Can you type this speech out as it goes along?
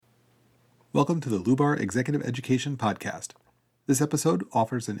Welcome to the Lubar Executive Education Podcast. This episode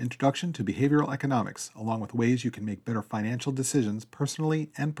offers an introduction to behavioral economics, along with ways you can make better financial decisions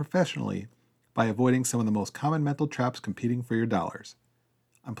personally and professionally by avoiding some of the most common mental traps competing for your dollars.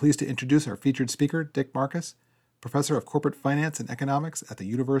 I'm pleased to introduce our featured speaker, Dick Marcus, Professor of Corporate Finance and Economics at the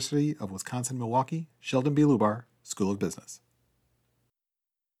University of Wisconsin-Milwaukee, Sheldon B. Lubar, School of Business.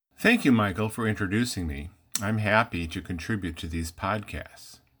 Thank you, Michael, for introducing me. I'm happy to contribute to these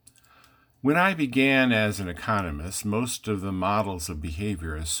podcasts. When I began as an economist, most of the models of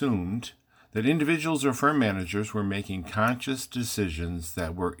behavior assumed that individuals or firm managers were making conscious decisions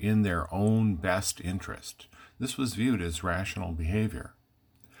that were in their own best interest. This was viewed as rational behavior.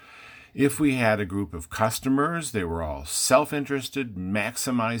 If we had a group of customers, they were all self-interested,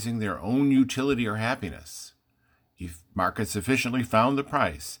 maximizing their own utility or happiness. If markets efficiently found the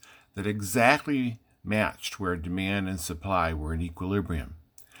price that exactly matched where demand and supply were in equilibrium,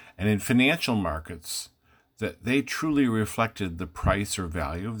 and in financial markets, that they truly reflected the price or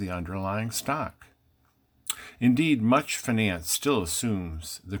value of the underlying stock. Indeed, much finance still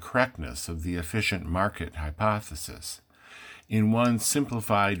assumes the correctness of the efficient market hypothesis. In one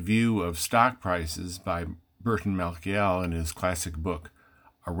simplified view of stock prices by Burton Malkiel in his classic book,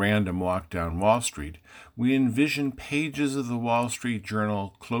 A Random Walk Down Wall Street, we envision pages of the Wall Street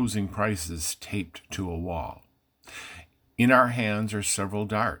Journal closing prices taped to a wall. In our hands are several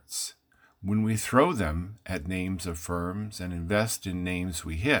darts. When we throw them at names of firms and invest in names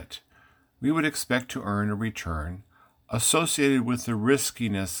we hit, we would expect to earn a return associated with the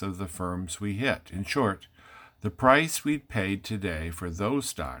riskiness of the firms we hit. In short, the price we'd paid today for those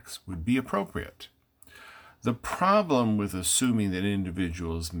stocks would be appropriate. The problem with assuming that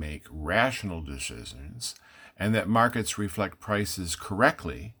individuals make rational decisions and that markets reflect prices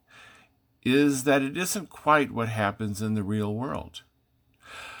correctly is that it isn't quite what happens in the real world.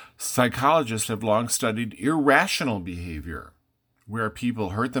 Psychologists have long studied irrational behavior, where people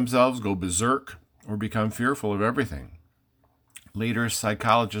hurt themselves, go berserk, or become fearful of everything. Later,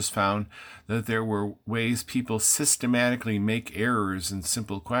 psychologists found that there were ways people systematically make errors in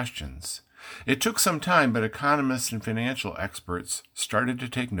simple questions. It took some time, but economists and financial experts started to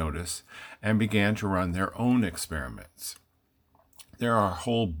take notice and began to run their own experiments. There are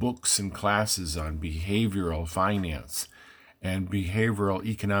whole books and classes on behavioral finance and behavioral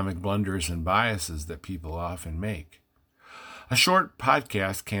economic blunders and biases that people often make. A short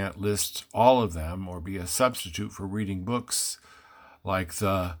podcast can't list all of them or be a substitute for reading books like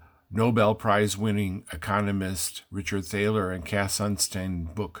the Nobel Prize-winning economist Richard Thaler and Cass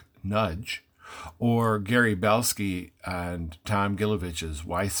Sunstein book Nudge, or Gary Belsky and Tom Gilovich's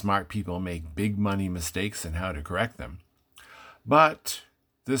Why Smart People Make Big Money Mistakes and How to Correct Them. But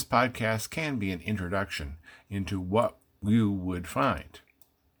this podcast can be an introduction into what you would find.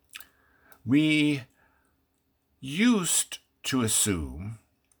 We used to assume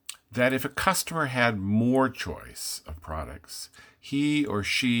that if a customer had more choice of products, he or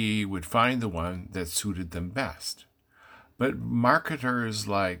she would find the one that suited them best. But marketers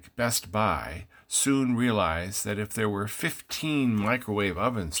like Best Buy soon realized that if there were 15 microwave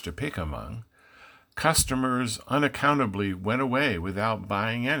ovens to pick among, customers unaccountably went away without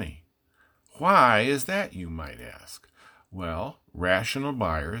buying any. Why is that, you might ask? Well, rational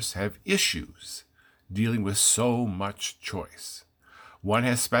buyers have issues dealing with so much choice. One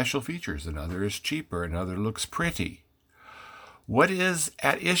has special features, another is cheaper, another looks pretty. What is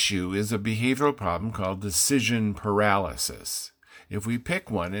at issue is a behavioral problem called decision paralysis. If we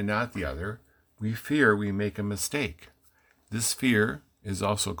pick one and not the other, we fear we make a mistake. This fear is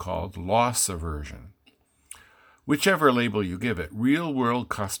also called loss aversion. Whichever label you give it, real-world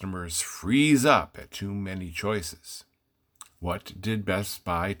customers freeze up at too many choices. What did Best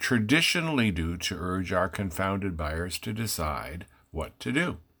Buy traditionally do to urge our confounded buyers to decide what to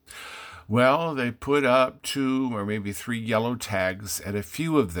do? Well, they put up 2 or maybe 3 yellow tags at a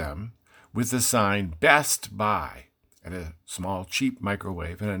few of them with the sign Best Buy at a small, cheap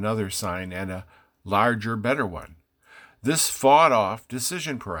microwave and another sign at a larger, better one. This fought off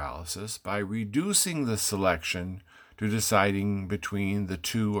decision paralysis by reducing the selection to deciding between the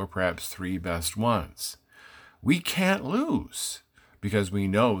 2 or perhaps 3 best ones. We can't lose because we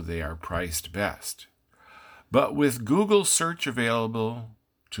know they are priced best. But with Google search available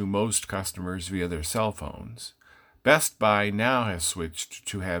to most customers via their cell phones, Best Buy now has switched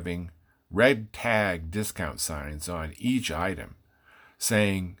to having red tag discount signs on each item,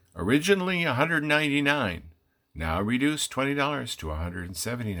 saying originally $199, now reduced $20 to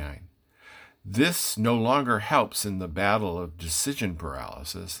 $179. This no longer helps in the battle of decision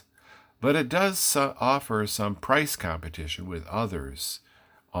paralysis, but it does offer some price competition with others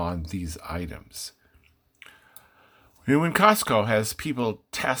on these items. When Costco has people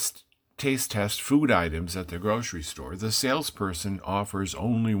taste test food items at the grocery store, the salesperson offers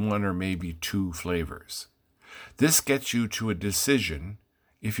only one or maybe two flavors. This gets you to a decision.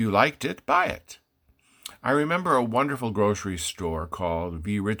 If you liked it, buy it. I remember a wonderful grocery store called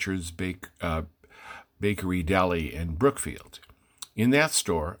V. Richards Bakery Deli in Brookfield. In that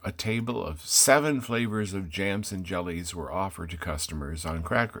store, a table of 7 flavors of jams and jellies were offered to customers on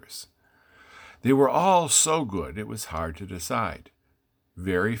crackers. They were all so good it was hard to decide.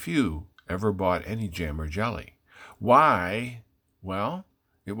 Very few ever bought any jam or jelly. Why? Well,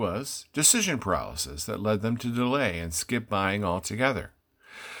 it was decision paralysis that led them to delay and skip buying altogether.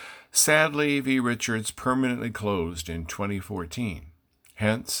 Sadly, V. Richards permanently closed in 2014.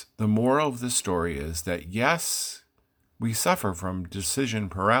 Hence, the moral of the story is that yes, we suffer from decision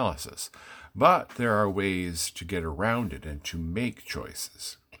paralysis, but there are ways to get around it and to make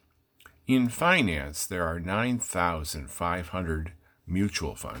choices. In finance, there are 9,500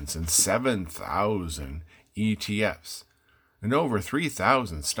 mutual funds and 7,000 ETFs, and over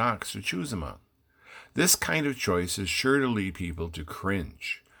 3,000 stocks to choose among. This kind of choice is sure to lead people to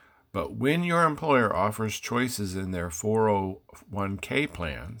cringe. But when your employer offers choices in their 401k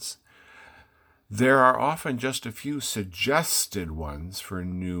plans, there are often just a few suggested ones for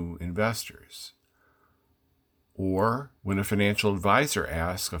new investors. Or when a financial advisor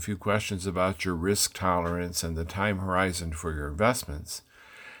asks a few questions about your risk tolerance and the time horizon for your investments,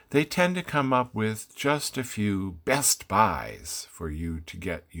 they tend to come up with just a few best buys for you to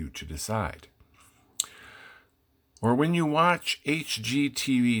get you to decide. Or when you watch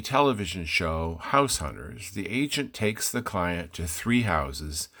HGTV television show House Hunters, the agent takes the client to 3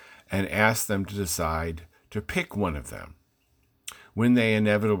 houses and asks them to decide to pick one of them. When they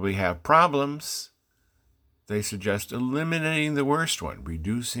inevitably have problems, they suggest eliminating the worst one,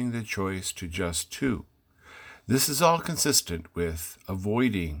 reducing the choice to just 2. This is all consistent with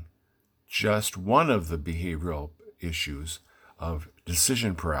avoiding just one of the behavioral issues of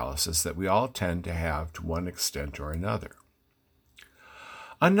decision paralysis that we all tend to have to one extent or another.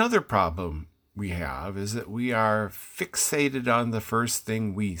 Another problem we have is that we are fixated on the first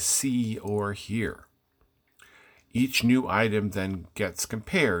thing we see or hear. Each new item then gets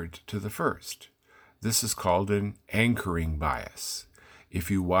compared to the first. This is called an anchoring bias. If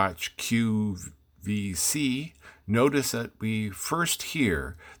you watch QVC, notice that we first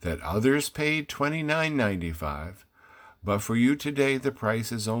hear that others paid $29.95, but for you today the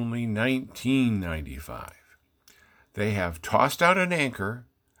price is only $19.95. They have tossed out an anchor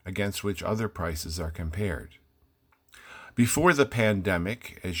against which other prices are compared. Before the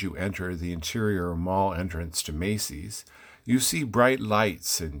pandemic, as you enter the interior mall entrance to Macy's, you see bright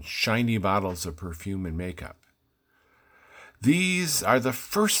lights and shiny bottles of perfume and makeup. These are the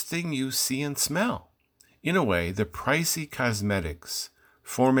first thing you see and smell. In a way, the pricey cosmetics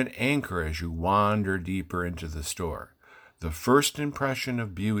form an anchor as you wander deeper into the store. The first impression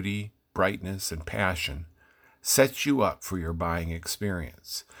of beauty, brightness, and passion sets you up for your buying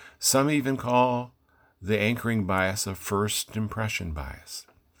experience. Some even call the anchoring bias a first impression bias.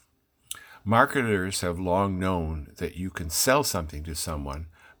 Marketers have long known that you can sell something to someone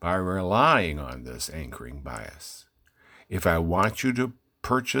by relying on this anchoring bias. If I want you to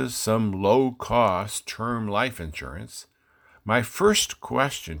purchase some low-cost term life insurance, my first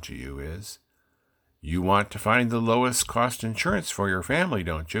question to you is, you want to find the lowest cost insurance for your family,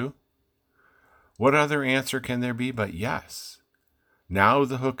 don't you? What other answer can there be but yes? Now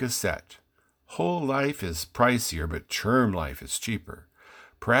the hook is set. Whole life is pricier, but term life is cheaper.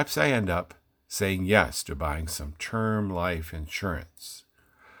 Perhaps I end up saying yes to buying some term life insurance.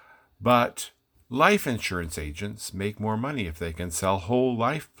 But life insurance agents make more money if they can sell whole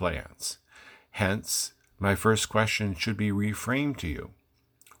life plans. Hence, my first question should be reframed to you.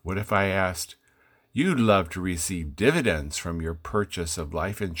 What if I asked, you'd love to receive dividends from your purchase of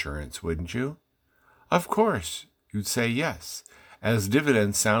life insurance, wouldn't you? Of course, you'd say yes, as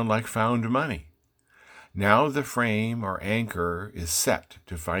dividends sound like found money. Now the frame or anchor is set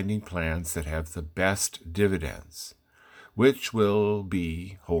to finding plans that have the best dividends, which will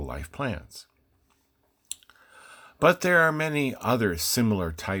be whole life plans. But there are many other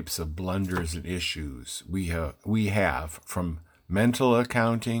similar types of blunders and issues we have from mental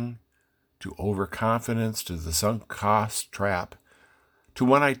accounting to overconfidence to the sunk cost trap to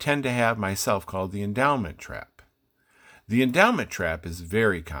one I tend to have myself called the endowment trap. The endowment trap is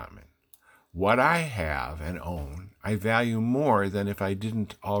very common. What I have and own, I value more than if I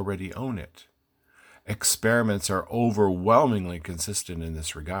didn't already own it. Experiments are overwhelmingly consistent in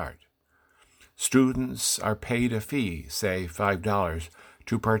this regard. Students are paid a fee, say $5,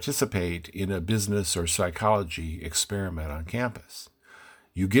 to participate in a business or psychology experiment on campus.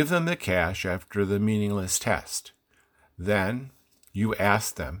 You give them the cash after the meaningless test. Then you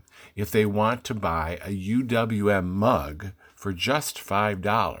ask them if they want to buy a UWM mug for just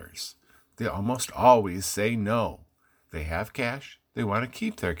 $5. They almost always say no. They have cash. They want to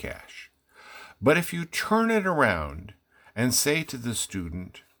keep their cash. But if you turn it around and say to the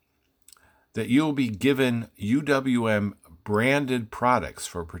student that you'll be given UWM branded products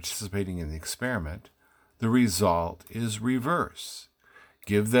for participating in the experiment, the result is reverse.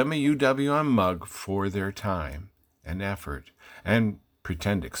 Give them a UWM mug for their time and effort and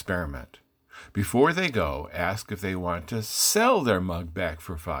pretend experiment. Before they go, ask if they want to sell their mug back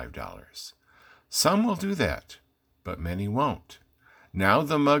for $5. Some will do that, but many won't. Now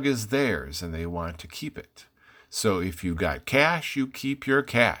the mug is theirs and they want to keep it. So if you got cash, you keep your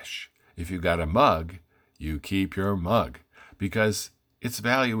cash. If you got a mug, you keep your mug, because its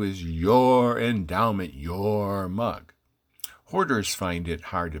value is your endowment, your mug. Hoarders find it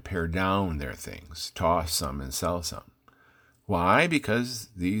hard to pare down their things, toss some and sell some. Why? Because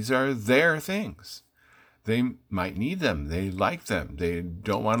these are their things. They might need them. They like them. They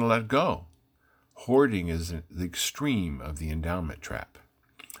don't want to let go. Hoarding is the extreme of the endowment trap.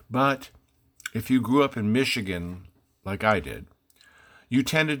 But if you grew up in Michigan, like I did, you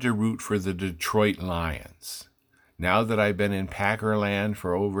tended to root for the Detroit Lions. Now that I've been in Packerland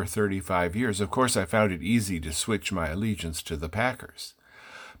for over 35 years, of course I found it easy to switch my allegiance to the Packers.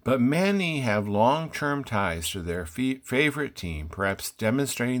 But many have long-term ties to their favorite team, perhaps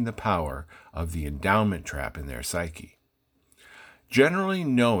demonstrating the power of the endowment trap in their psyche. Generally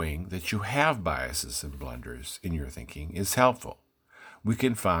knowing that you have biases and blunders in your thinking is helpful. We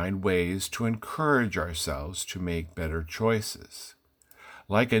can find ways to encourage ourselves to make better choices.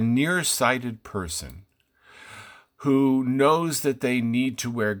 Like a nearsighted person who knows that they need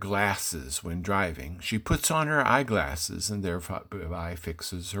to wear glasses when driving, she puts on her eyeglasses and thereby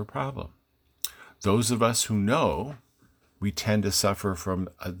fixes her problem. Those of us who know we tend to suffer from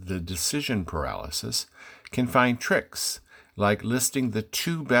the decision paralysis can find tricks like listing the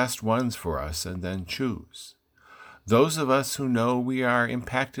 2 best ones for us and then choose. Those of us who know we are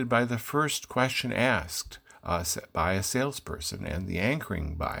impacted by the first question asked us by a salesperson and the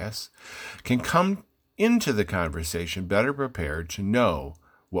anchoring bias can come into the conversation better prepared to know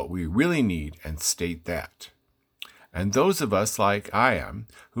what we really need and state that. And those of us, like I am,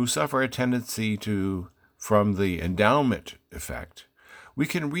 who suffer a tendency from the endowment effect, we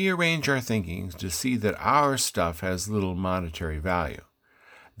can rearrange our thinking to see that our stuff has little monetary value,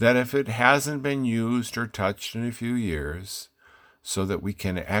 that if it hasn't been used or touched in a few years, so that we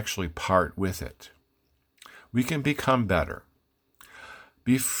can actually part with it. We can become better.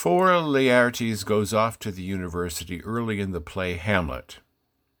 Before Laertes goes off to the university early in the play Hamlet,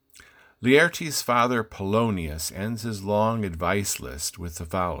 Laertes' father Polonius ends his long advice list with the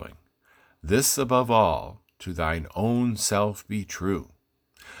following: "This above all, to thine own self be true.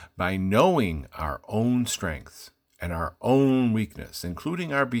 By knowing our own strengths and our own weakness,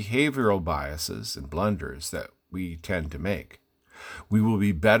 including our behavioral biases and blunders that we tend to make, we will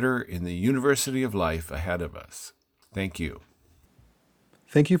be better in the university of life ahead of us." Thank you.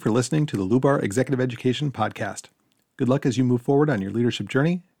 Thank you for listening to the Lubar Executive Education Podcast. Good luck as you move forward on your leadership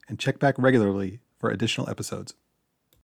journey, and check back regularly for additional episodes.